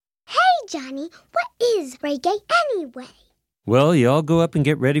Johnny, what is reggae anyway? Well, you all go up and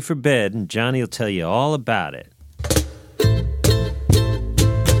get ready for bed, and Johnny will tell you all about it.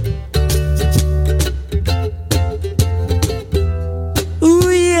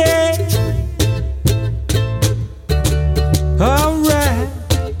 Ooh, yeah. All right.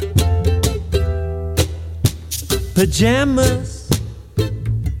 Pajamas.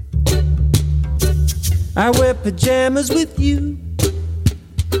 I wear pajamas with you.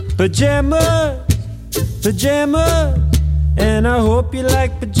 Pajamas, pajamas, and I hope you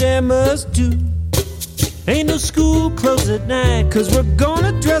like pajamas too. Ain't no school closed at night, 'cause we're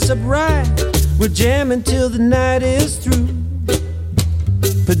gonna dress up right. We're jamming till the night is through.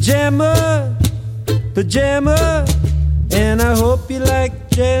 Pajamas, pajamas, and I hope you like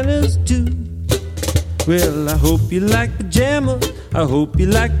pajamas too. Well, I hope you like pajamas, I hope you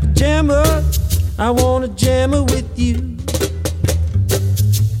like pajamas. I wanna jam with you.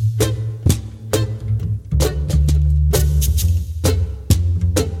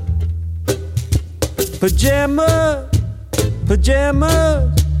 Pajamas, pajamas,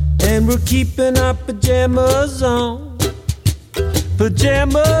 and we're keeping our pajamas on.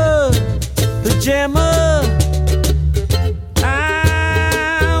 Pajamas, pajamas,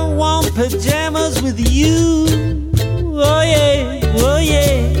 I want pajamas with you. Oh yeah, oh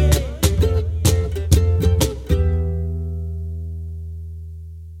yeah.